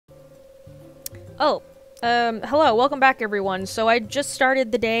Oh, hello, welcome back everyone. So I just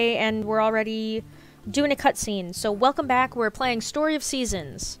started the day and we're already doing a cutscene. So welcome back, we're playing Story of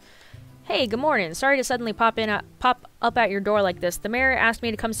Seasons. Hey, good morning. Sorry to suddenly pop up at your door like this. The mayor asked me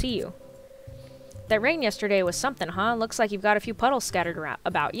to come see you. That rain yesterday was something, huh? Looks like you've got a few puddles scattered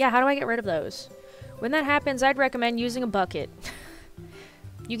about. Yeah, how do I get rid of those? When that happens, I'd recommend using a bucket.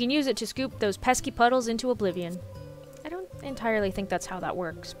 You can use it to scoop those pesky puddles into oblivion. I don't entirely think that's how that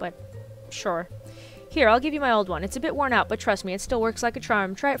works, but sure. Here, I'll give you my old one. It's a bit worn out, but trust me, it still works like a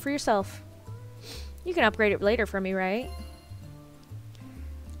charm. Try it for yourself. You can upgrade it later for me, right?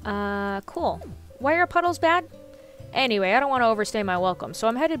 Cool. Why are puddles bad? Anyway, I don't want to overstay my welcome, so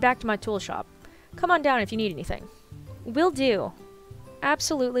I'm headed back to my tool shop. Come on down if you need anything. Will do.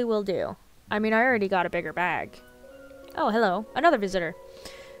 Absolutely will do. I mean, I already got a bigger bag. Oh, hello. Another visitor.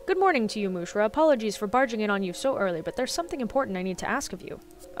 Good morning to you, Mushra. Apologies for barging in on you so early, but there's something important I need to ask of you.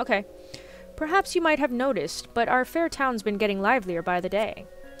 Okay. Perhaps you might have noticed, but our fair town's been getting livelier by the day.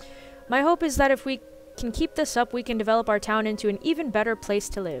 My hope is that if we can keep this up, we can develop our town into an even better place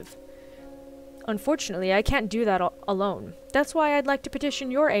to live. Unfortunately, I can't do that alone. That's why I'd like to petition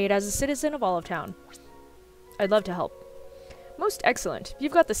your aid as a citizen of Olive Town. I'd love to help. Most excellent.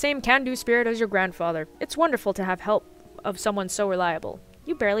 You've got the same can-do spirit as your grandfather. It's wonderful to have help of someone so reliable.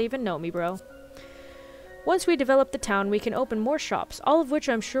 You barely even know me, bro. Once we develop the town, we can open more shops, all of which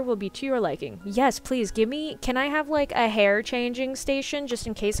I'm sure will be to your liking. Yes, please, can I have, like, a hair-changing station, just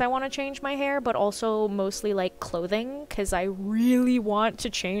in case I want to change my hair, but also mostly, like, clothing, because I really want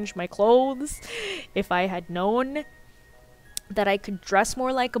to change my clothes. If I had known that I could dress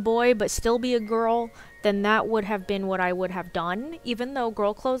more like a boy, but still be a girl, then that would have been what I would have done. Even though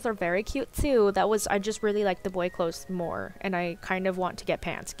girl clothes are very cute, too, I just really like the boy clothes more, and I kind of want to get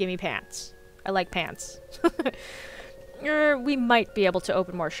pants. Give me pants. I like pants. We might be able to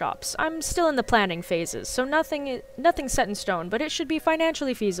open more shops. I'm still in the planning phases, so nothing's set in stone, but it should be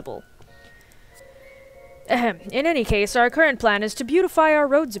financially feasible. In any case, our current plan is to beautify our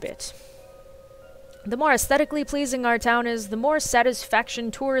roads a bit. The more aesthetically pleasing our town is, the more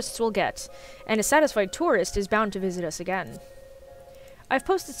satisfaction tourists will get, and a satisfied tourist is bound to visit us again. I've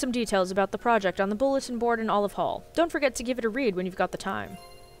posted some details about the project on the bulletin board in Olive Hall. Don't forget to give it a read when you've got the time.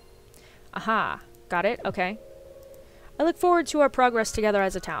 Aha. Got it? Okay. I look forward to our progress together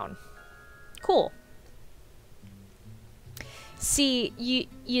as a town. Cool. See,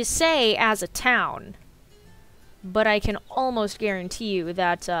 you say as a town, but I can almost guarantee you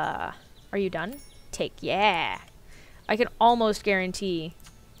that, are you done? Yeah. I can almost guarantee...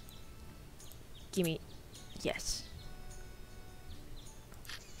 Yes.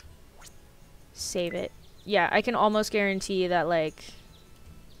 Save it. Yeah, I can almost guarantee that, like...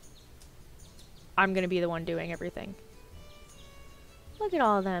 I'm gonna be the one doing everything. Look at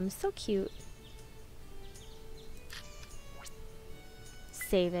all of them. So cute.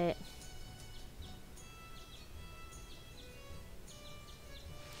 Save it.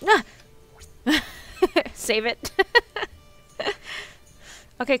 Ah! Save it.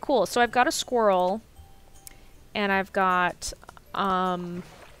 Okay, cool. So I've got a squirrel. And I've got,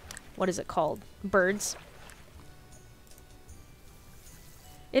 what is it called? Birds.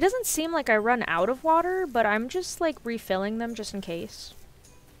 It doesn't seem like I run out of water, but I'm just, like, refilling them just in case.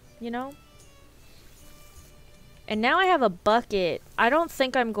 You know? And now I have a bucket. I don't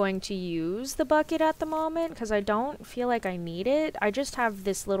think I'm going to use the bucket at the moment, because I don't feel like I need it. I just have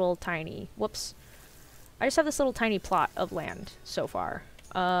this little tiny... Whoops. I just have this little tiny plot of land so far.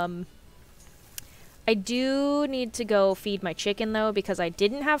 I do need to go feed my chicken, though, because I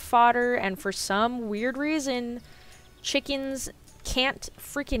didn't have fodder, and for some weird reason, chickens... can't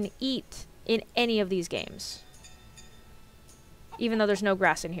freaking eat in any of these games. Even though there's no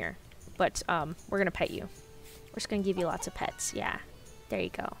grass in here. But, we're gonna pet you. We're just gonna give you lots of pets. Yeah. There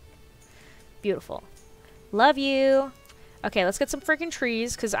you go. Beautiful. Love you! Okay, let's get some freaking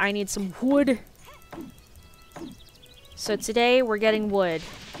trees, because I need some wood. So today, we're getting wood.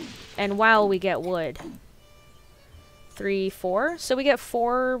 And while we get wood... 3, 4? So we get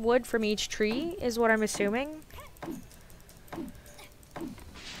 4 wood from each tree, is what I'm assuming.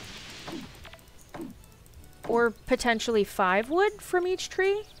 Or potentially 5 wood from each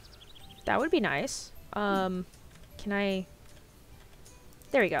tree? That would be nice. Can I...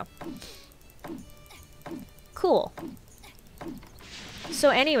 There we go. Cool. So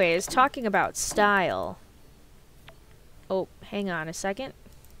anyways, talking about style. Oh, hang on a second.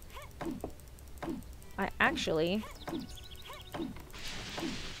 I actually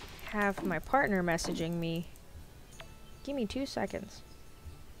have my partner messaging me. Give me 2 seconds.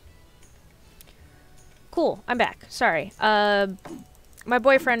 Cool, I'm back. Sorry. my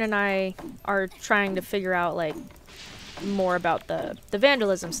boyfriend and I are trying to figure out, like, more about the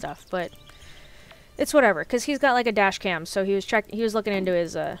vandalism stuff, but it's whatever, because he's got, like, a dash cam, so he was looking into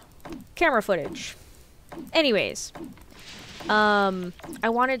his, camera footage. Anyways, I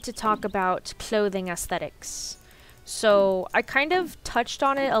wanted to talk about clothing aesthetics. So, I kind of touched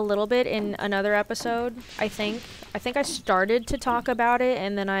on it a little bit in another episode, I think. I think I started to talk about it,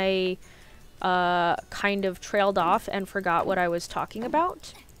 and then I kind of trailed off and forgot what I was talking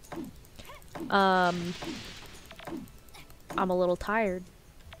about. I'm a little tired.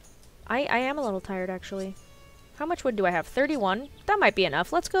 I am a little tired, actually. How much wood do I have? 31? That might be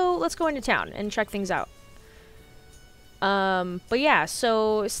enough. Let's go into town and check things out. But yeah,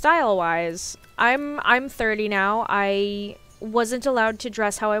 so style-wise, I'm 30 now. I wasn't allowed to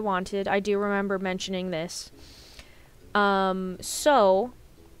dress how I wanted. I do remember mentioning this. So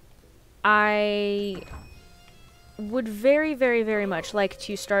I would very, very, very much like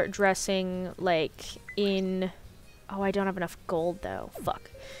to start dressing, like, in... Oh, I don't have enough gold, though.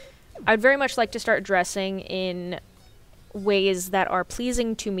 Fuck. I'd very much like to start dressing in ways that are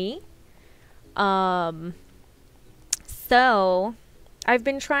pleasing to me. So, I've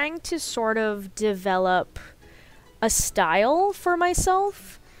been trying to sort of develop a style for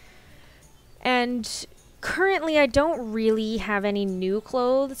myself. And currently, I don't really have any new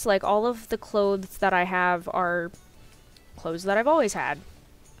clothes. Like, all of the clothes that I have are clothes that I've always had.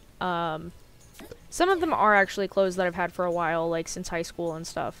 Some of them are actually clothes that I've had for a while, like, since high school and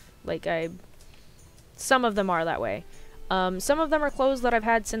stuff. Like, some of them are that way. Some of them are clothes that I've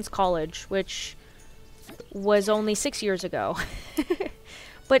had since college, which was only 6 years ago.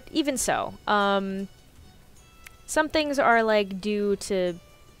 But even so, some things are, like, due to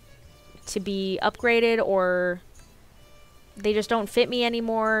be upgraded, or they just don't fit me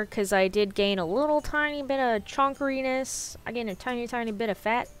anymore, because I did gain a little tiny bit of chonkeriness. I gained a tiny, tiny bit of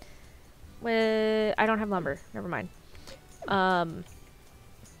fat. I don't have lumber. Never mind.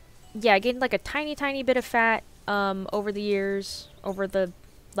 Yeah, I gained, like, a tiny, tiny bit of fat, over the years. Over the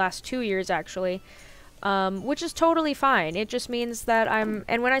last 2 years, actually. Which is totally fine. It just means that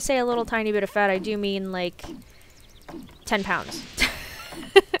and when I say a little tiny bit of fat, I do mean, like, 10 pounds.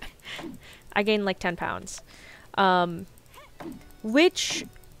 I gained, like, 10 pounds. Which,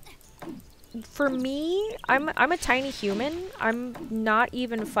 for me, I'm a tiny human. I'm not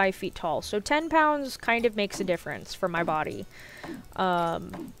even 5 feet tall. So 10 pounds kind of makes a difference for my body.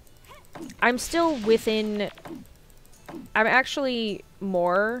 I'm still within... I'm actually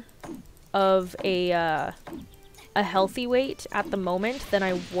more of a healthy weight at the moment than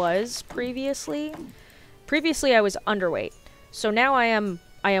I was previously. Previously, I was underweight. So now I am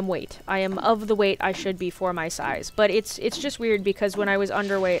weight. I am of the weight I should be for my size. But it's just weird because when I was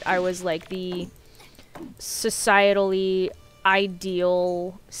underweight, I was like the societally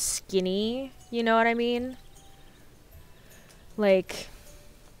ideal skinny, you know what I mean? Like,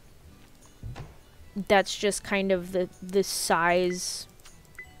 that's just kind of the size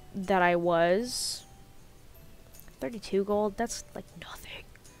that I was. 32 gold? That's like nothing.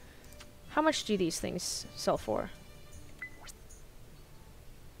 How much do these things sell for?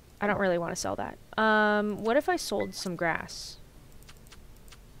 I don't really want to sell that. What if I sold some grass?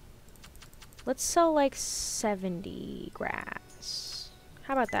 Let's sell like 70 grass.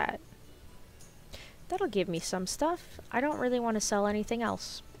 How about that? That'll give me some stuff. I don't really want to sell anything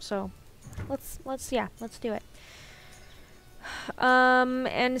else. So, let's do it.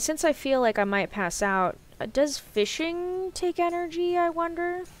 And since I feel like I might pass out, does fishing take energy, I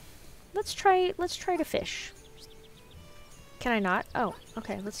wonder? Let's try to fish. Can I not? Oh,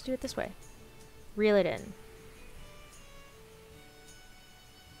 okay, let's do it this way. Reel it in.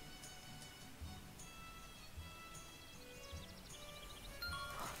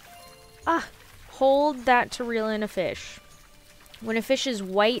 Ah! Hold that to reel in a fish. When a fish is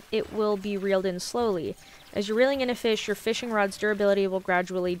white, it will be reeled in slowly. As you're reeling in a fish, your fishing rod's durability will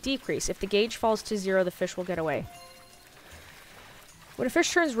gradually decrease. If the gauge falls to 0, the fish will get away. When a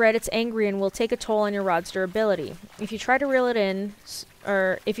fish turns red, it's angry and will take a toll on your rod's durability. If you try to reel it in,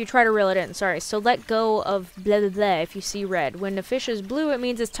 sorry, so let go of blah blah blah if you see red. When the fish is blue, it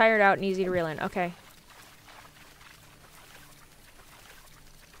means it's tired out and easy to reel in. Okay.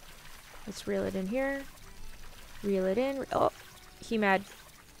 Let's reel it in here. Reel it in. Oh, he mad.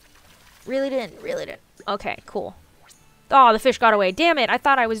 Reel it in, reel it in. Okay, cool. Oh, the fish got away. Damn it, I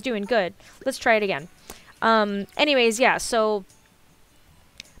thought I was doing good. Let's try it again. Anyways, yeah, so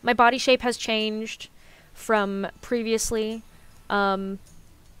my body shape has changed from previously. I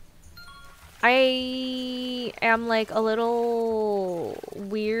am like a little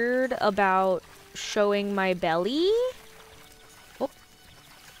weird about showing my belly. Oh,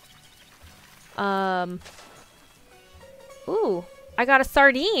 Ooh, I got a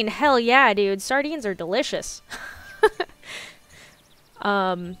sardine. Hell yeah, dude. Sardines are delicious.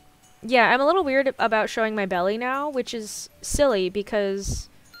 Yeah, I'm a little weird about showing my belly now, which is silly because,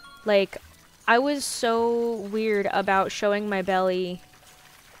 like, I was so weird about showing my belly,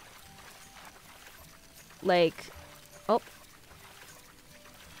 like, oh.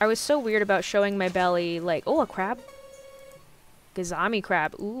 I was so weird about showing my belly, like, oh, a crab? Gazami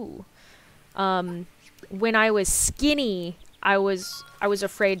crab, ooh. When I was skinny, I was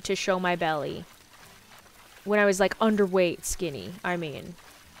afraid to show my belly. When I was, like, underweight skinny, I mean.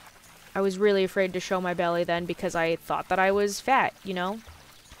 I was really afraid to show my belly then because I thought that I was fat, you know?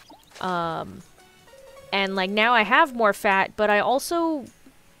 And, like, now I have more fat, but I also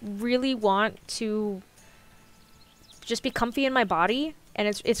really want to just be comfy in my body. And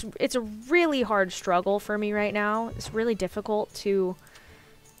it's a really hard struggle for me right now. It's really difficult to,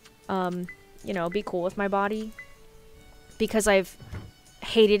 you know, be cool with my body. Because I've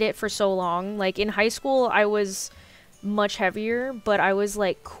hated it for so long. Like, in high school, I was much heavier, but I was,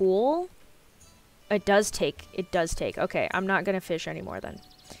 like, cool. It does take. Okay, I'm not gonna fish anymore then.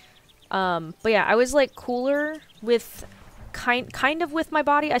 But yeah, I was, like, cooler with, kind of with my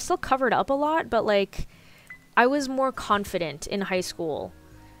body. I still covered up a lot, but, like, I was more confident in high school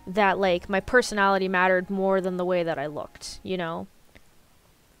that, like, my personality mattered more than the way that I looked, you know?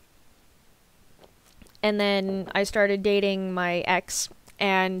 And then I started dating my ex,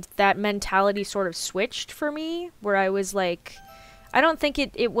 and that mentality sort of switched for me, where I was like, I don't think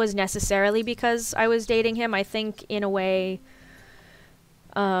it was necessarily because I was dating him. I think, in a way,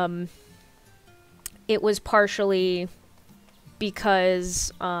 it was partially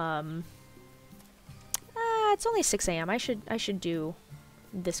because, it's only 6 a.m. I should do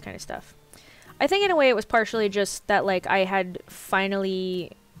this kind of stuff. I think, in a way, it was partially just that, like, I had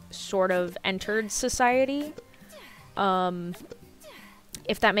finally sort of entered society.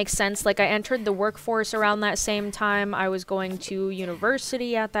 If that makes sense. Like, I entered the workforce around that same time. I was going to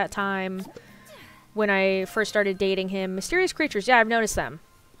university at that time when I first started dating him. Mysterious creatures. Yeah, I've noticed them.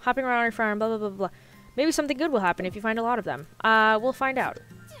 Hopping around your farm, blah, blah, blah, blah. Maybe something good will happen if you find a lot of them. We'll find out.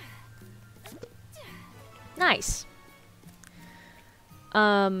 Nice.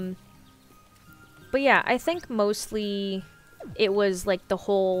 But yeah, I think mostly it was, like, the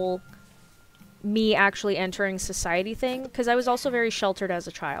whole me actually entering society thing, because I was also very sheltered as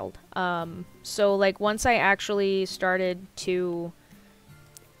a child. So, like, once I actually started to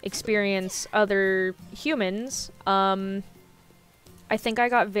experience other humans, I think I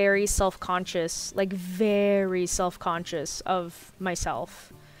got very self-conscious, like, very self-conscious of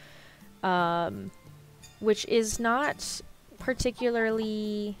myself. Which is not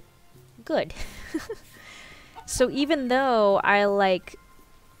particularly good. So even though I, like,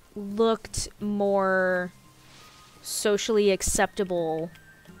 looked more socially acceptable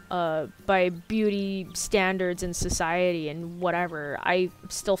by beauty standards in society and whatever, I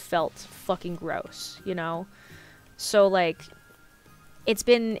still felt fucking gross, you know? So, like,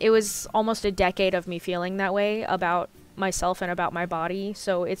 it was almost a decade of me feeling that way about myself and about my body,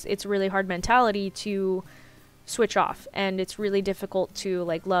 so it's really hard mentality to switch off, and it's really difficult to,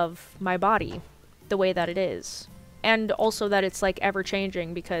 like, love my body the way that it is. And also that it's, like, ever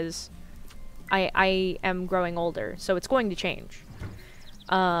changing because I am growing older, so it's going to change.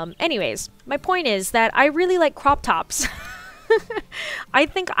 Anyways, my point is that I really like crop tops. I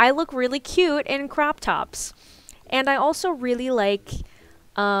think I look really cute in crop tops. And I also really like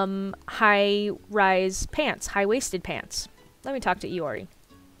high-rise pants, high-waisted pants. Let me talk to Iori.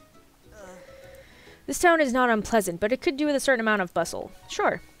 This town is not unpleasant, but it could do with a certain amount of bustle.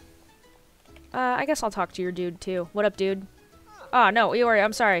 Sure. I guess I'll talk to your dude, too. What up, dude? Ah, no, Iori,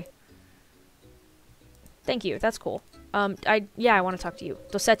 I'm sorry. Thank you, that's cool. Yeah, I want to talk to you.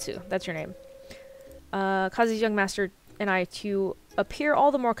 Dosetsu, that's your name. Causes young master and I to appear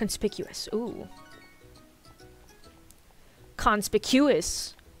all the more conspicuous. Ooh.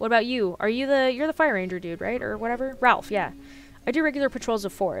 Conspicuous. What about you? You're the fire ranger dude, right? Or whatever? Ralph, yeah. I do regular patrols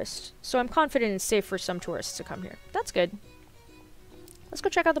of forest, so I'm confident it's safe for some tourists to come here. That's good. Let's go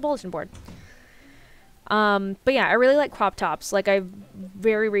check out the bulletin board. But yeah, I really like crop tops. Like, I've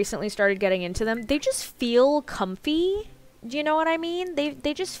very recently started getting into them. They just feel comfy. Do you know what I mean?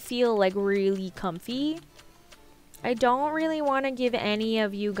 They just feel, like, really comfy. I don't really want to give any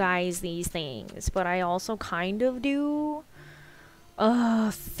of you guys these things, but I also kind of do.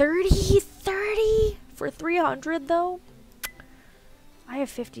 30 for 300 though. I have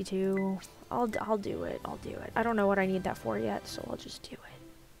 52. I'll do it. I'll do it. I don't know what I need that for yet, so I'll just do it.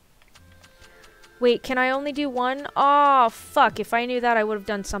 Wait, can I only do one? Oh, fuck. If I knew that, I would have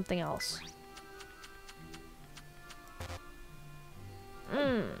done something else.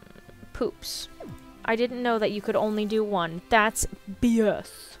 Poops. I didn't know that you could only do one. That's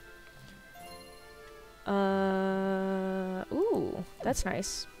BS. Ooh, that's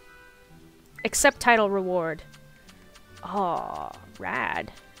nice. Accept title reward. Aw,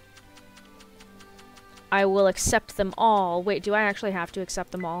 rad. I will accept them all. Wait, do I actually have to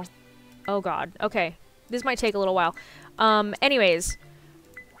accept them all? Oh god. Okay. This might take a little while. Anyways.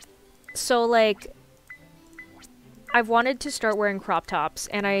 So, like, I've wanted to start wearing crop tops,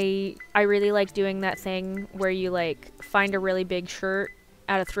 and I really like doing that thing where you, like, find a really big shirt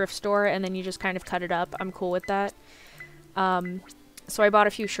at a thrift store, and then you just kind of cut it up. I'm cool with that. So I bought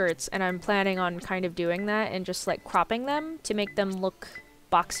a few shirts, and I'm planning on kind of doing that and just, like, cropping them to make them look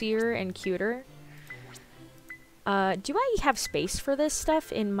boxier and cuter. Do I have space for this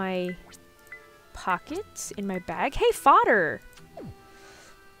stuff in my pockets? In my bag? Hey, fodder!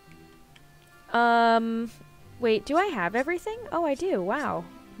 Wait, do I have everything? Oh, I do. Wow.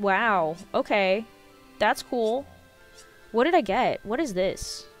 Wow. Okay. That's cool. What did I get? What is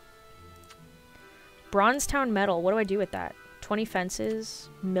this? Bronzetown metal. What do I do with that? 20 fences.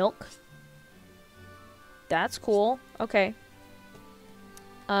 Milk. That's cool. Okay.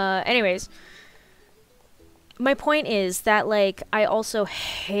 Anyways. My point is that, like, I also...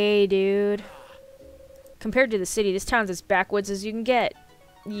 Hey, dude. Compared to the city, this town's as backwoods as you can get.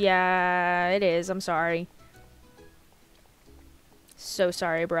 Yeah, it is. I'm sorry. So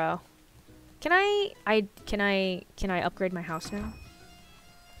sorry, bro. Can I upgrade my house now?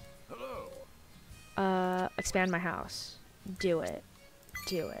 Hello. Expand my house. Do it.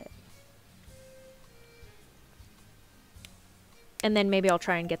 Do it. And then maybe I'll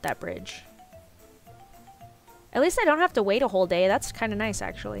try and get that bridge. At least I don't have to wait a whole day. That's kind of nice,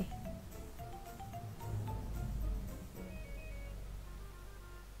 actually.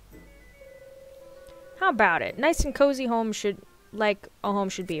 How about it? Nice and cozy home should... like a home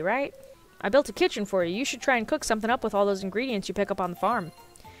should be, right? I built a kitchen for you. You should try and cook something up with all those ingredients you pick up on the farm.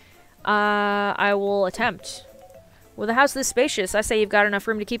 I will attempt. With a house this spacious, I say you've got enough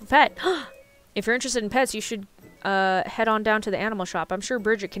room to keep a pet. If you're interested in pets, you should head on down to the animal shop. I'm sure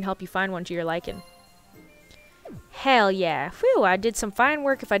Bridget can help you find one to your liking. Hell yeah. Phew, I did some fine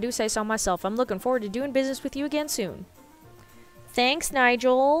work if I do say so myself. I'm looking forward to doing business with you again soon. Thanks,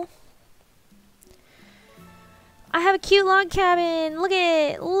 Nigel. I have a cute log cabin. Look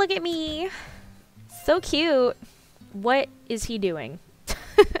at me. So cute. What is he doing?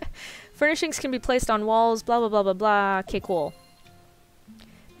 Furnishings can be placed on walls, blah, blah, blah, blah, blah. Okay, cool.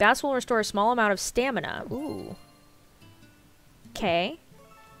 Bats will restore a small amount of stamina. Ooh. Okay.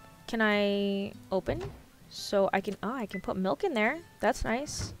 Can I open? So I can, I can put milk in there. That's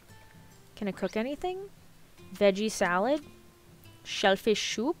nice. Can I cook anything? Veggie salad.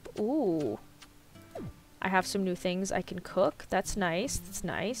 Shellfish soup. Ooh. I have some new things I can cook. That's nice. That's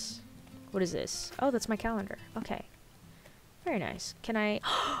nice. What is this? Oh, that's my calendar. Okay. Very nice. Can I...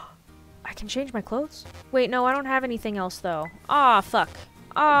 I can change my clothes? Wait, no, I don't have anything else, though. Aw, fuck.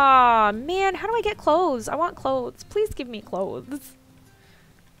 Aw, man, how do I get clothes? I want clothes. Please give me clothes.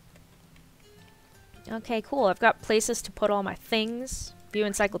 Okay, cool. I've got places to put all my things. View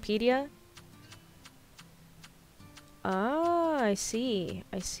encyclopedia. Ah, I see.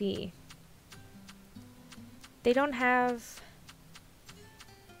 I see. They don't have...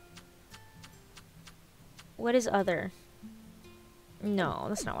 What is other? No,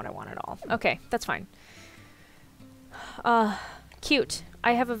 that's not what I want at all. Okay, that's fine. Cute.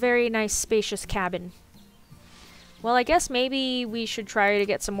 I have a very nice, spacious cabin. Well, I guess maybe we should try to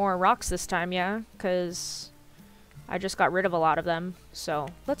get some more rocks this time, yeah? Because I just got rid of a lot of them. So,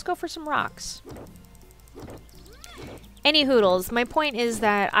 let's go for some rocks. Any hoodles, my point is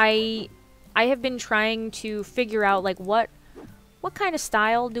that I have been trying to figure out, like, what kind of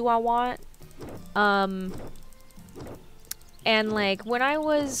style do I want? And, like, when I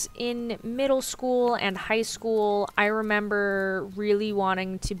was in middle school and high school, I remember really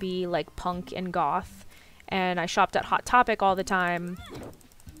wanting to be, like, punk and goth. And I shopped at Hot Topic all the time.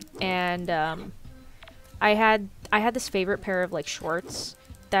 And, I had this favorite pair of, like, shorts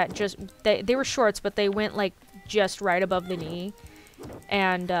that just... They were shorts, but they went, like, just right above the knee.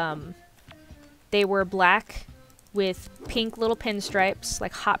 And, they were black with pink little pinstripes,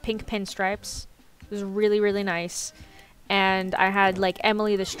 like hot pink pinstripes. It was really, really nice. And I had, like,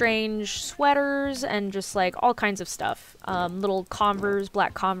 Emily the Strange sweaters and just, like, all kinds of stuff. Little Converse,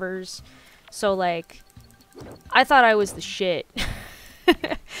 black Converse. So, like, I thought I was the shit.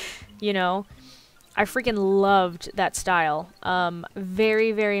 You know? I freaking loved that style.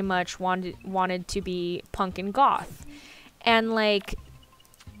 Very, very much wanted to be punk and goth. And, like,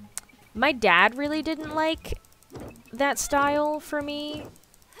 my dad really didn't like that style for me.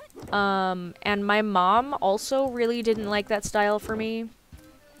 And my mom also really didn't like that style for me.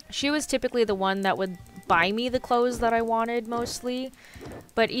 She was typically the one that would buy me the clothes that I wanted mostly,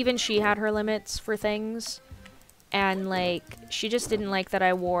 but even she had her limits for things. And like, she just didn't like that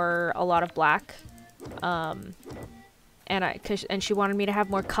I wore a lot of black. And she wanted me to have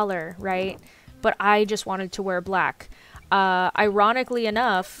more color, right? But I just wanted to wear black. Ironically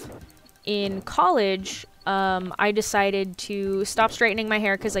enough, in college, I decided to stop straightening my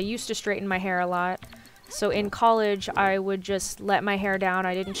hair because I used to straighten my hair a lot. So in college, I would just let my hair down.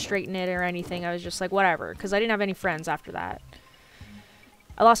 I didn't straighten it or anything. I was just like, whatever, because I didn't have any friends after that.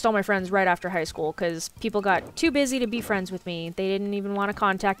 I lost all my friends right after high school because people got too busy to be friends with me. They didn't even want to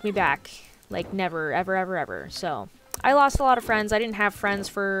contact me back. Like, never, ever, ever, ever. So I lost a lot of friends. I didn't have friends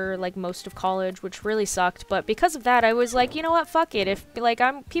for, like, most of college, which really sucked. But because of that, I was like, you know what? Fuck it. If, like,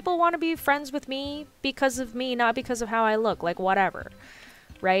 people want to be friends with me because of me, not because of how I look. Like, whatever.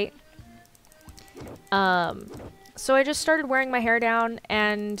 Right? So I just started wearing my hair down,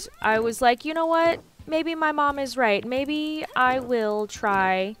 and I was like, you know what? Maybe my mom is right. Maybe I will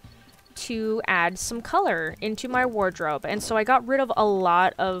try to add some color into my wardrobe. And so I got rid of a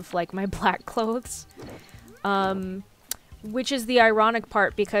lot of, like, my black clothes. Which is the ironic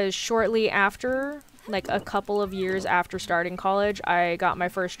part, because shortly after, like a couple of years after starting college, I got my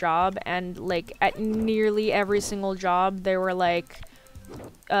first job, and like at nearly every single job they were like,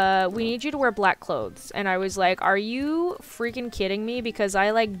 we need you to wear black clothes. And I was like, are you freaking kidding me? Because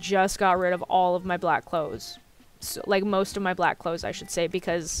I like just got rid of all of my black clothes. So, like most of my black clothes, I should say,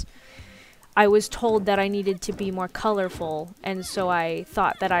 because I was told that I needed to be more colorful, and so I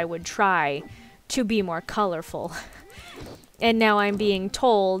thought that I would try to be more colorful. And now I'm being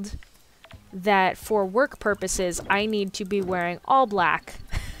told that for work purposes, I need to be wearing all black.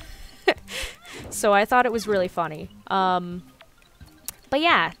 So I thought it was really funny. But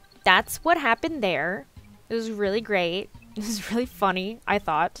yeah, that's what happened there. It was really great. It was really funny, I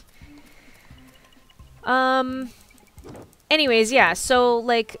thought. Anyways, yeah, so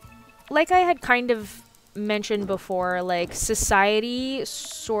like I had kind of mentioned before, like society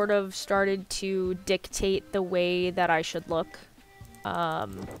sort of started to dictate the way that I should look.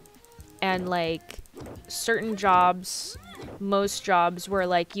 And like certain jobs, most jobs were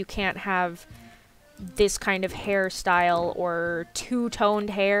like, you can't have this kind of hairstyle or two-toned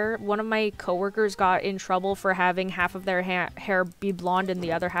hair. One of my coworkers got in trouble for having half of their hair be blonde and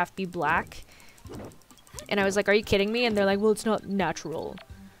the other half be black. And I was like, are you kidding me? And they're like, well, it's not natural.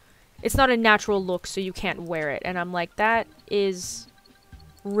 It's not a natural look, so you can't wear it. And I'm like, that is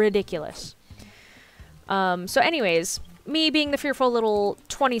ridiculous. So anyways, me being the fearful little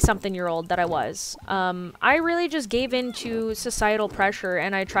 20-something-year-old that I was, I really just gave in to societal pressure,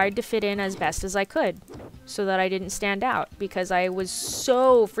 and I tried to fit in as best as I could so that I didn't stand out, because I was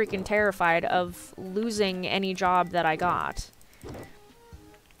so freaking terrified of losing any job that I got.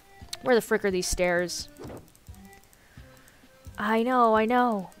 Where the frick are these stairs? I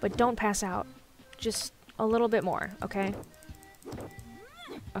know, but don't pass out. Just a little bit more, okay?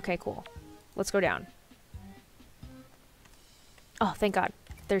 Okay, cool. Let's go down. Oh, thank God.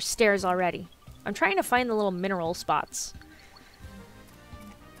 There's stairs already. I'm trying to find the little mineral spots.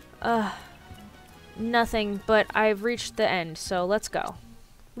 Nothing, but I've reached the end, so let's go.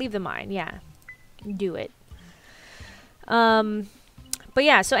 Leave the mine, yeah. Do it. But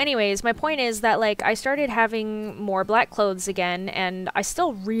yeah, so anyways, my point is that, like, I started having more black clothes again, and I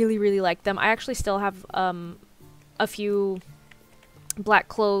still really, really like them. I actually still have, a few black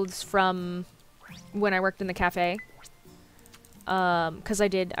clothes from when I worked in the cafe. Because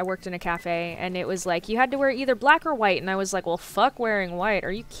I worked in a cafe, and it was like, you had to wear either black or white, and I was like, well, fuck wearing white.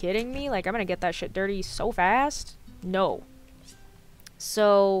 Are you kidding me? Like, I'm gonna get that shit dirty so fast? No.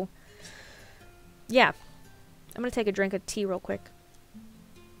 So, yeah. I'm gonna take a drink of tea real quick.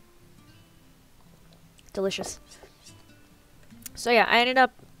 Delicious. So yeah, I ended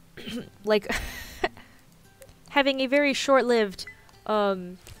up, like, having a very short-lived,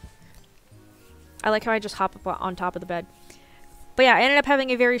 I like how I just hop up on top of the bed. But yeah, I ended up having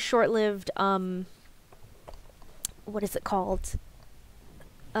a very short-lived, what is it called?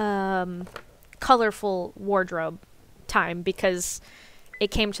 Colorful wardrobe time, because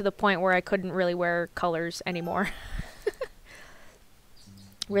it came to the point where I couldn't really wear colors anymore.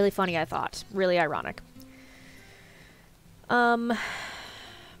 Really funny, I thought. Really ironic. But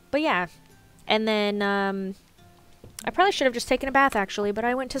yeah. And then, I probably should have just taken a bath, actually, but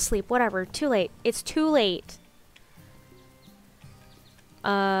I went to sleep. Whatever. Too late. It's too late.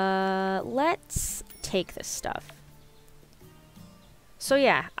 Let's take this stuff. So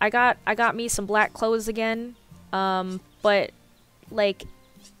yeah, I got me some black clothes again. But, like,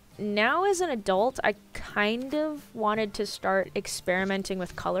 now as an adult, I kind of wanted to start experimenting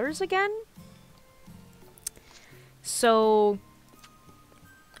with colors again. So...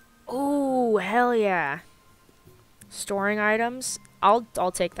 Oh, hell yeah. Storing items.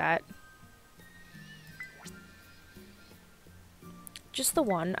 I'll take that. Just the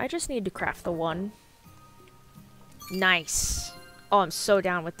one. I just need to craft the one. Nice. Oh, I'm so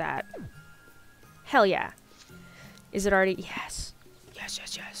down with that. Hell yeah. Is it already? Yes. Yes,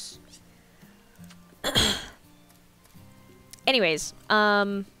 yes, yes. Anyways,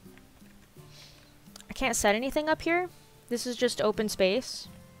 I can't set anything up here. This is just open space.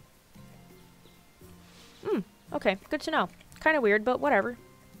 Okay, good to know. Kind of weird, but whatever.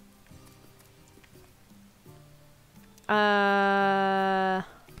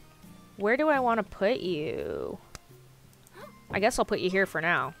 Where do I want to put you? I guess I'll put you here for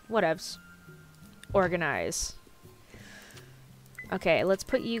now. Whatevs. Organize. Okay, let's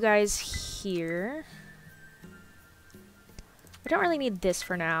put you guys here. I don't really need this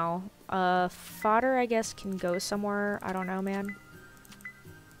for now. Fodder, I guess, can go somewhere. I don't know, man.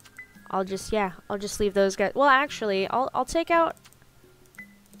 I'll just leave those guys. Well, actually, I'll take out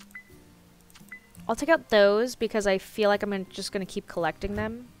those because I feel like I'm just gonna keep collecting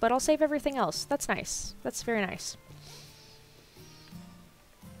them. But I'll save everything else. That's nice. That's very nice.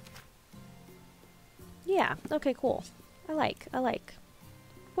 Yeah. Okay. Cool. I like.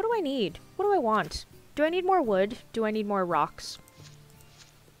 What do I need? What do I want? Do I need more wood? Do I need more rocks?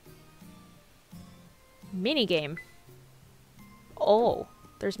 Minigame. Oh,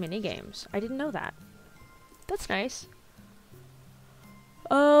 there's minigames. I didn't know that. That's nice.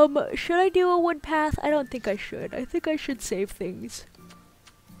 Should I do a wood path? I don't think I should. I think I should save things.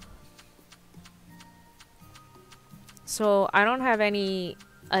 So, I don't have a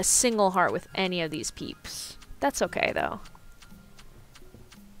single heart with any of these peeps. That's okay, though.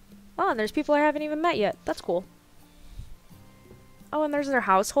 Oh, and there's people I haven't even met yet. That's cool. Oh, and there's their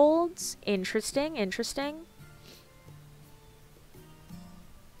households. Interesting, interesting.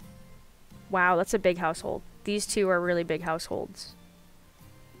 Wow, that's a big household. These two are really big households.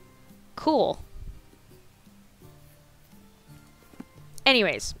 Cool.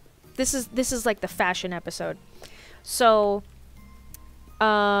 Anyways, this is like the fashion episode. So,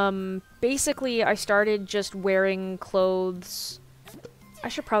 basically I started just wearing clothes. I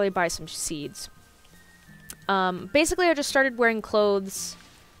should probably buy some seeds. Basically I just started wearing clothes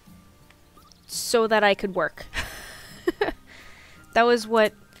so that I could work. That was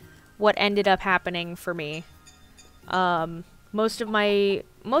what ended up happening for me. Most of my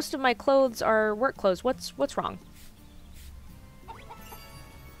clothes are work clothes. What's wrong?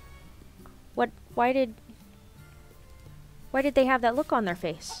 Why did they have that look on their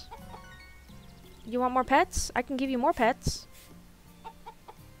face? You want more pets? I can give you more pets.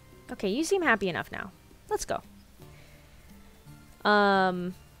 Okay, you seem happy enough now. Let's go.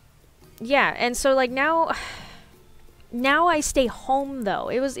 Yeah, and so like now I stay home though.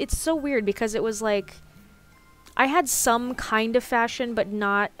 It's so weird because it was like I had some kind of fashion but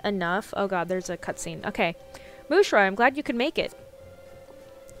not enough. Oh god, there's a cutscene. Okay. Mushra, I'm glad you could make it.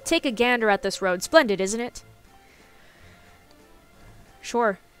 Take a gander at this road. Splendid, isn't it?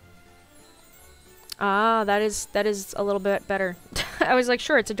 Sure. Ah, that is a little bit better. I was like,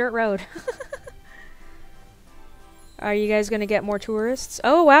 sure, it's a dirt road. Are you guys gonna get more tourists?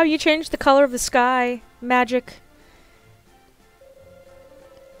 Oh wow, you changed the color of the sky. Magic.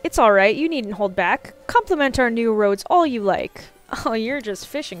 It's alright, you needn't hold back. Compliment our new roads all you like. Oh, you're just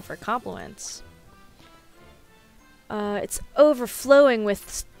fishing for compliments. It's overflowing with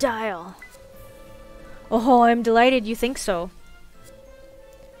style. Oh, I'm delighted you think so.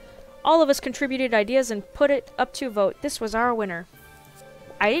 All of us contributed ideas and put it up to vote. This was our winner.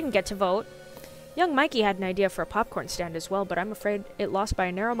 I didn't get to vote. Young Mikey had an idea for a popcorn stand as well, but I'm afraid it lost by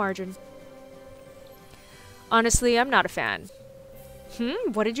a narrow margin. Honestly, I'm not a fan.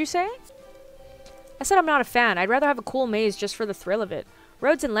 What did you say? I said I'm not a fan. I'd rather have a cool maze just for the thrill of it.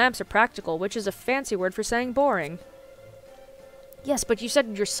 Roads and lamps are practical, which is a fancy word for saying boring. Yes, but you said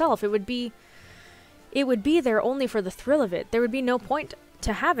it yourself. It would be there only for the thrill of it. There would be no point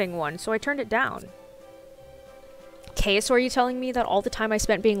to having one, so I turned it down. Okay, so are you telling me that all the time I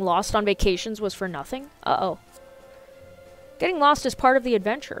spent being lost on vacations was for nothing? Uh-oh. Getting lost is part of the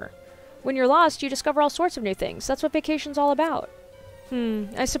adventure. When you're lost, you discover all sorts of new things. That's what vacation's all about.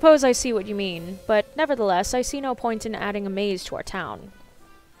 I suppose I see what you mean, but nevertheless, I see no point in adding a maze to our town.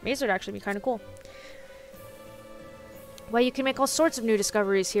 Maze would actually be kind of cool. Why, you can make all sorts of new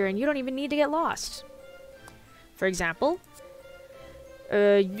discoveries here, and you don't even need to get lost. For example,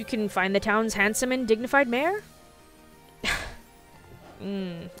 you can find the town's handsome and dignified mayor.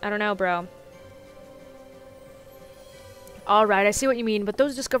 I don't know, bro. Alright, I see what you mean, but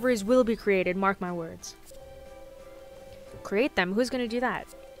those discoveries will be created, mark my words. Create them? Who's gonna do that?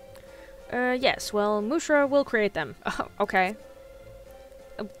 Yes, well, Mushra will create them. Oh, okay.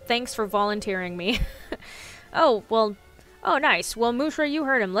 Thanks for volunteering me. Oh, well... Oh, nice. Well, Mushra, you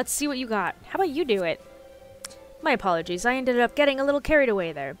heard him. Let's see what you got. How about you do it? My apologies. I ended up getting a little carried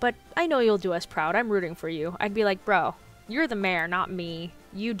away there, but I know you'll do us proud. I'm rooting for you. I'd be like, bro, you're the mayor, not me.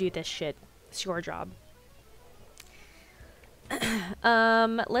 You do this shit. It's your job.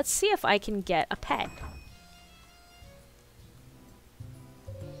 Let's see if I can get a pet.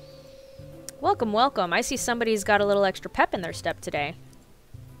 Welcome, welcome. I see somebody's got a little extra pep in their step today.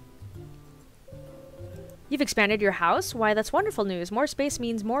 You've expanded your house? Why, that's wonderful news. More space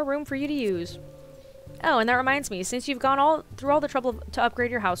means more room for you to use. Oh, and that reminds me, since you've gone through all the trouble to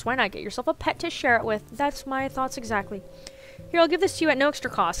upgrade your house, why not get yourself a pet to share it with? That's my thoughts exactly. Here, I'll give this to you at no extra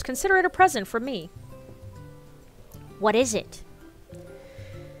cost. Consider it a present from me. What is it?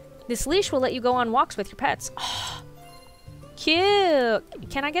 This leash will let you go on walks with your pets. Oh, cute!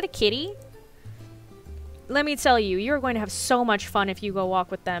 Can I get a kitty? Let me tell you, you're going to have so much fun if you go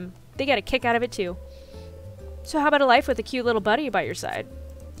walk with them. They get a kick out of it too. So how about a life with a cute little buddy by your side?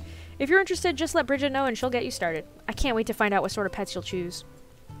 If you're interested, just let Bridget know and she'll get you started. I can't wait to find out what sort of pets you'll choose.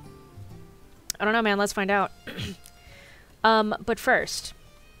 I don't know, man. Let's find out. But first,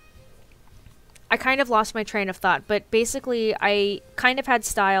 I kind of lost my train of thought, but basically I kind of had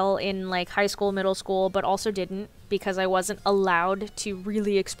style in like high school, middle school, but also didn't because I wasn't allowed to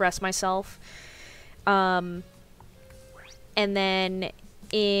really express myself. And then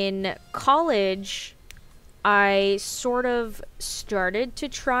in college, I sort of started to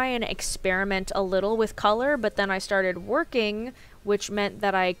try and experiment a little with color, but then I started working, which meant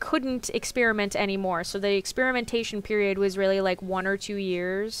that I couldn't experiment anymore. So the experimentation period was really like 1 or 2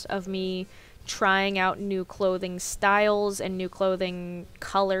 years of me trying out new clothing styles and new clothing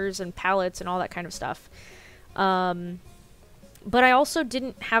colors and palettes and all that kind of stuff. But I also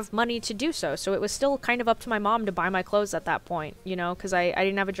didn't have money to do so, so it was still kind of up to my mom to buy my clothes at that point, you know, because I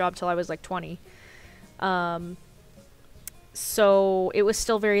didn't have a job till I was like 20. So it was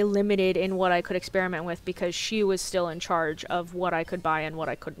still very limited in what I could experiment with because she was still in charge of what I could buy and what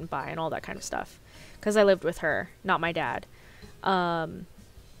I couldn't buy and all that kind of stuff. Because I lived with her, not my dad. But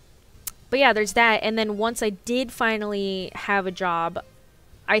yeah, there's that. And then once I did finally have a job,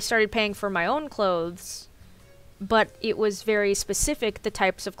 I started paying for my own clothes. But it was very specific, the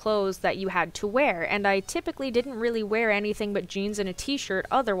types of clothes that you had to wear. And I typically didn't really wear anything but jeans and a t-shirt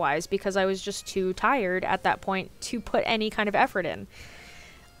otherwise because I was just too tired at that point to put any kind of effort in.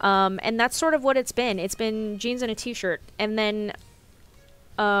 And that's sort of what it's been. It's been jeans and a t-shirt. And then,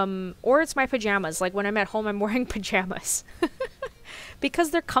 or it's my pajamas. Like when I'm at home, I'm wearing pajamas. Because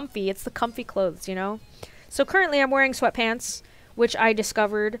they're comfy. It's the comfy clothes, you know? So currently I'm wearing sweatpants, which I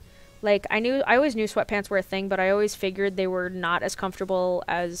discovered. Like, I always knew sweatpants were a thing, but I always figured they were not as comfortable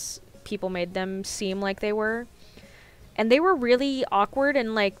as people made them seem like they were. And they were really awkward,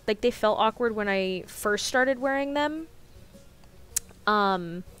 and, like they felt awkward when I first started wearing them.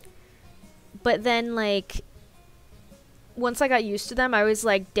 But then, like, once I got used to them, I was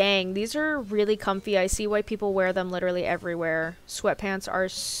like, dang, these are really comfy. I see why people wear them literally everywhere. Sweatpants are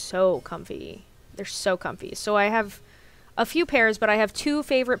so comfy. They're so comfy. So I have a few pairs, but I have 2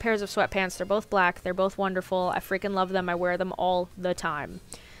 favorite pairs of sweatpants. They're both black. They're both wonderful. I freaking love them. I wear them all the time.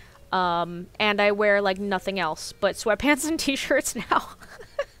 And I wear, like, nothing else but sweatpants and t-shirts now.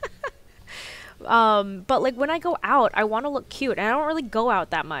 But, like, when I go out, I want to look cute. And I don't really go out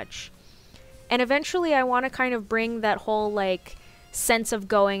that much. And eventually I want to kind of bring that whole, like, sense of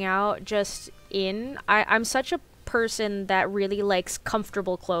going out just in. I'm such a person that really likes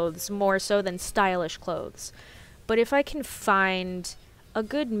comfortable clothes more so than stylish clothes. But if I can find a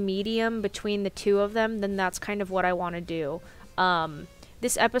good medium between the two of them, then that's kind of what I want to do.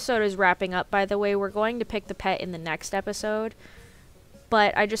 This episode is wrapping up, by the way. We're going to pick the pet in the next episode.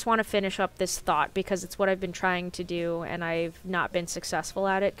 But I just want to finish up this thought because it's what I've been trying to do, and I've not been successful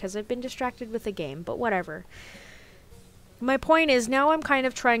at it because I've been distracted with the game, but whatever. My point is, now I'm kind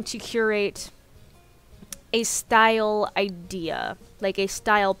of trying to curate a style idea, like a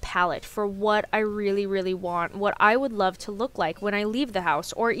style palette for what I really, really want, what I would love to look like when I leave the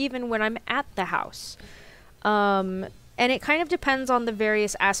house, or even when I'm at the house. And it kind of depends on the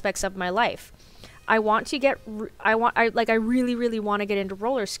various aspects of my life. I want to get, I really, really want to get into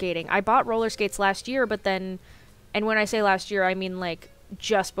roller skating. I bought roller skates last year, but then, and when I say last year, I mean like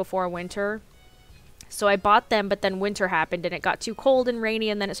just before winter. So I bought them, but then winter happened and it got too cold and rainy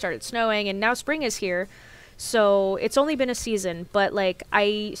and then it started snowing and now spring is here. So it's only been a season, but like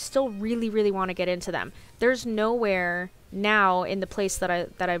I still really, really want to get into them. There's nowhere now in the place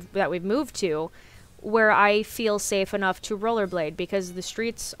that we've moved to where I feel safe enough to rollerblade, because the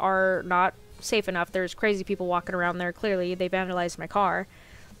streets are not safe enough. There's crazy people walking around there. Clearly, they vandalized my car.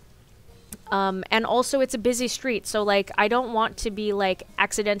 And also it's a busy street, so like I don't want to be like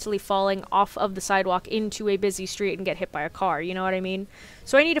accidentally falling off of the sidewalk into a busy street and get hit by a car, you know what I mean?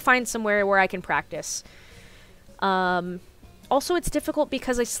 So I need to find somewhere where I can practice. Also it's difficult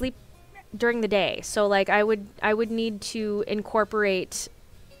because I sleep during the day, so like I would need to incorporate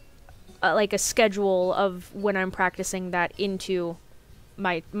like a schedule of when I'm practicing that into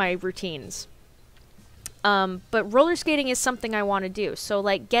my routines. But roller skating is something I want to do. So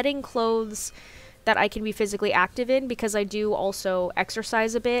like getting clothes that I can be physically active in, because I do also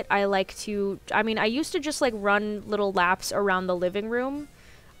exercise a bit. I like to, I mean, I used to just like run little laps around the living room,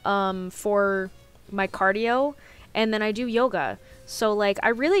 for my cardio, and then I do yoga. So like I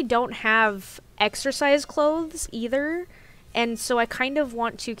really don't have exercise clothes either. And so I kind of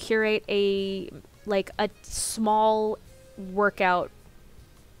want to curate a small workout,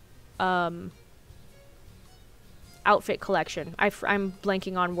 outfit collection. I'm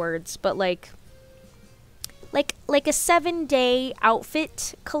blanking on words, but like a 7-day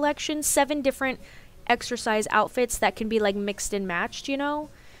outfit collection, 7 different exercise outfits that can be like mixed and matched, you know?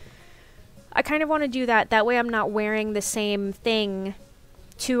 I kind of want to do that. That way I'm not wearing the same thing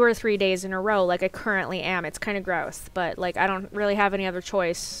 2 or 3 days in a row like I currently am. It's kind of gross, but like I don't really have any other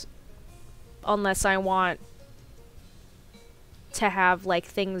choice unless I want to have like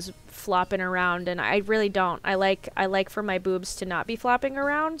things flopping around, and I really don't. I like for my boobs to not be flopping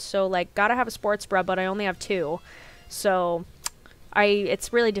around, so like gotta have a sports bra, but I only have 2, so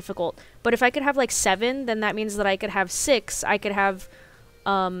it's really difficult. But if I could have like 7, then that means that I could have 6. I could have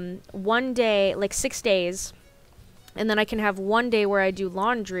 1 day, like 6 days, and then I can have 1 day where I do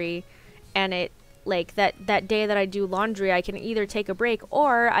laundry, and it like that day that I do laundry, I can either take a break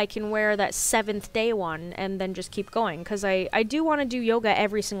or I can wear that 7th day one and then just keep going, because I do want to do yoga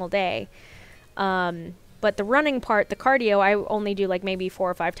every single day. But the running part, the cardio, I only do like maybe 4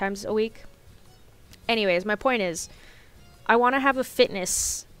 or 5 times a week. Anyways, my point is I want to have a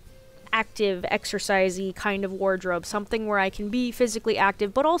fitness, active, exercisey kind of wardrobe, something where I can be physically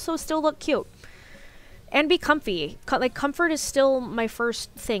active but also still look cute. And be comfy. Like, comfort is still my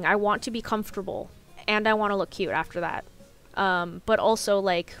first thing. I want to be comfortable, and I want to look cute after that. But also,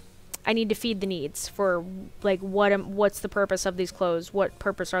 like, I need to feed the needs for, like, what's the purpose of these clothes? What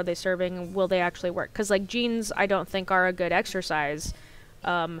purpose are they serving? And will they actually work? Because, like, jeans, I don't think are a good exercise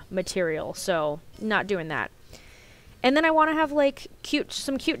material, so not doing that. And then I want to have like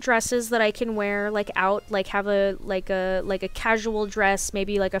some cute dresses that I can wear like out, like have a casual dress,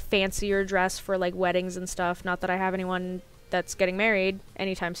 maybe like a fancier dress for like weddings and stuff. Not that I have anyone that's getting married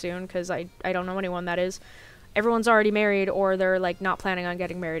anytime soon, because I don't know anyone that is. Everyone's already married, or they're like not planning on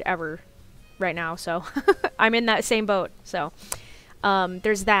getting married ever right now, so I'm in that same boat. So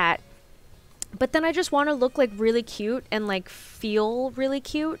there's that. But then I just want to look like really cute and like feel really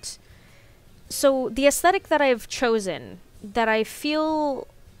cute. So the aesthetic that I've chosen, that I feel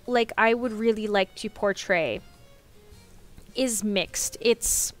like I would really like to portray, is mixed.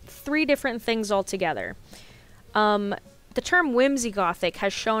 It's 3 different things altogether. The term whimsy gothic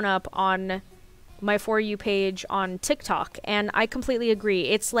has shown up on my For You page on TikTok, and I completely agree.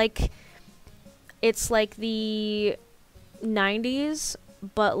 It's like the 90s,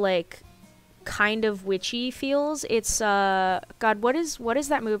 but like kind of witchy feels. It's God, what is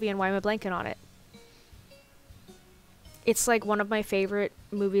that movie, and why am I blanking on it? It's like one of my favorite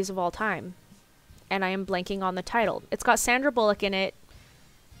movies of all time, and I am blanking on the title. It's got Sandra Bullock in it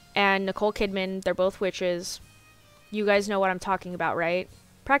and Nicole Kidman. They're both witches. You guys know what I'm talking about, right?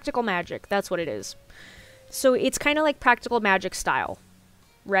 Practical Magic, that's what it is. So it's kind of like Practical Magic style,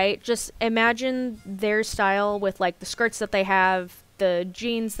 right? Just imagine their style with like the skirts that they have, the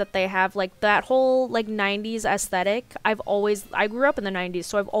jeans that they have, like that whole like 90s aesthetic. I grew up in the 90s,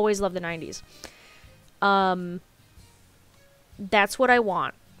 so I've always loved the 90s. That's what I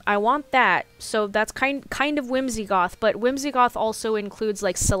want. I want that. So that's kind of whimsy goth, but whimsy goth also includes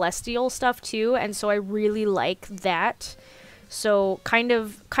like celestial stuff too, and so I really like that. So kind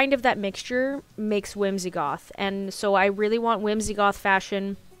of that mixture makes whimsy goth. And so I really want whimsy goth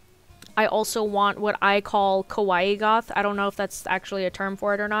fashion. I also want what I call kawaii goth. I don't know if that's actually a term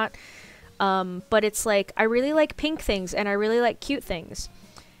for it or not. But it's like, I really like pink things, and I really like cute things.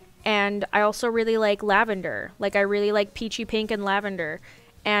 And I also really like lavender. Like, I really like peachy pink and lavender.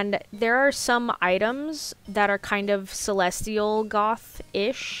 And there are some items that are kind of celestial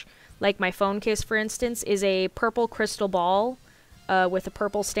goth-ish. like my phone case, for instance, is a purple crystal ball with a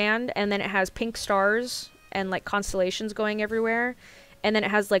purple stand, and then it has pink stars and like constellations going everywhere. And then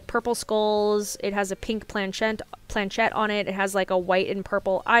it has like purple skulls. It has a pink planchette on it. It has like a white and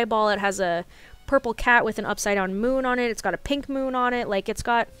purple eyeball. It has a purple cat with an upside down moon on it. It's got a pink moon on it. Like it's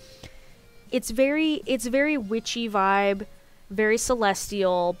very witchy vibe, very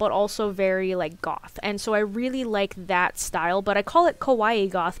celestial, but also very like goth. And so I really like that style, but I call it kawaii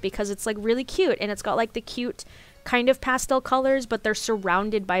goth because it's like really cute, and it's got like the cute kind of pastel colors, but they're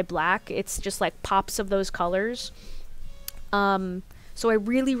surrounded by black. It's just like pops of those colors. So I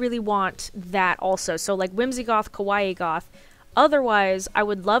really, really want that also. So like whimsy goth, kawaii goth. Otherwise, I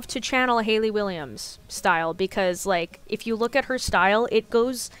would love to channel Hayley Williams style, because like if you look at her style, it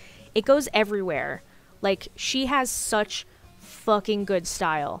goes everywhere. Like she has such fucking good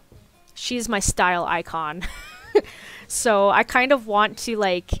style. She's my style icon. So I kind of want to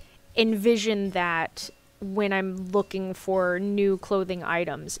like envision that when I'm looking for new clothing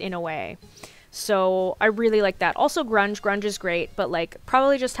items in a way. So I really like that. Also grunge. Grunge is great, but like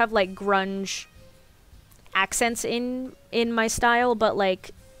probably just have like grunge accents in my style, but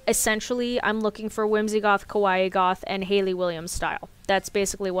like essentially I'm looking for whimsy goth, kawaii goth, and Hayley Williams style. That's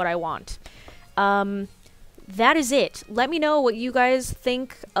basically what I want. That is it. Let me know what you guys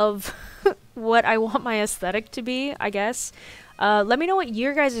think of what I want my aesthetic to be, I guess. Let me know what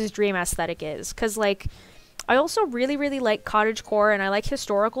your guys' dream aesthetic is, because like I also really, really like cottagecore and I like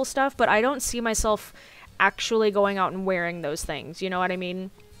historical stuff, but I don't see myself actually going out and wearing those things. You know what I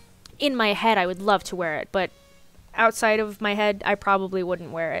mean? In my head, I would love to wear it, but outside of my head, I probably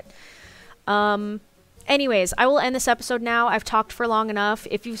wouldn't wear it. Anyways, I will end this episode now. I've talked for long enough.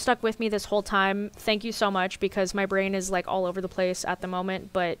 If you've stuck with me this whole time, thank you so much, because my brain is like all over the place at the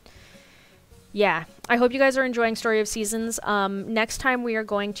moment, but yeah, I hope you guys are enjoying Story of Seasons. Next time we are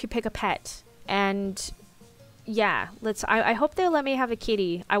going to pick a pet, and yeah, I hope they'll let me have a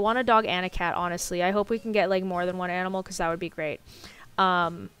kitty. I want a dog and a cat, honestly. I hope we can get like more than one animal, because that would be great.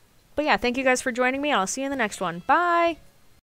 But yeah, thank you guys for joining me, and I'll see you in the next one. Bye!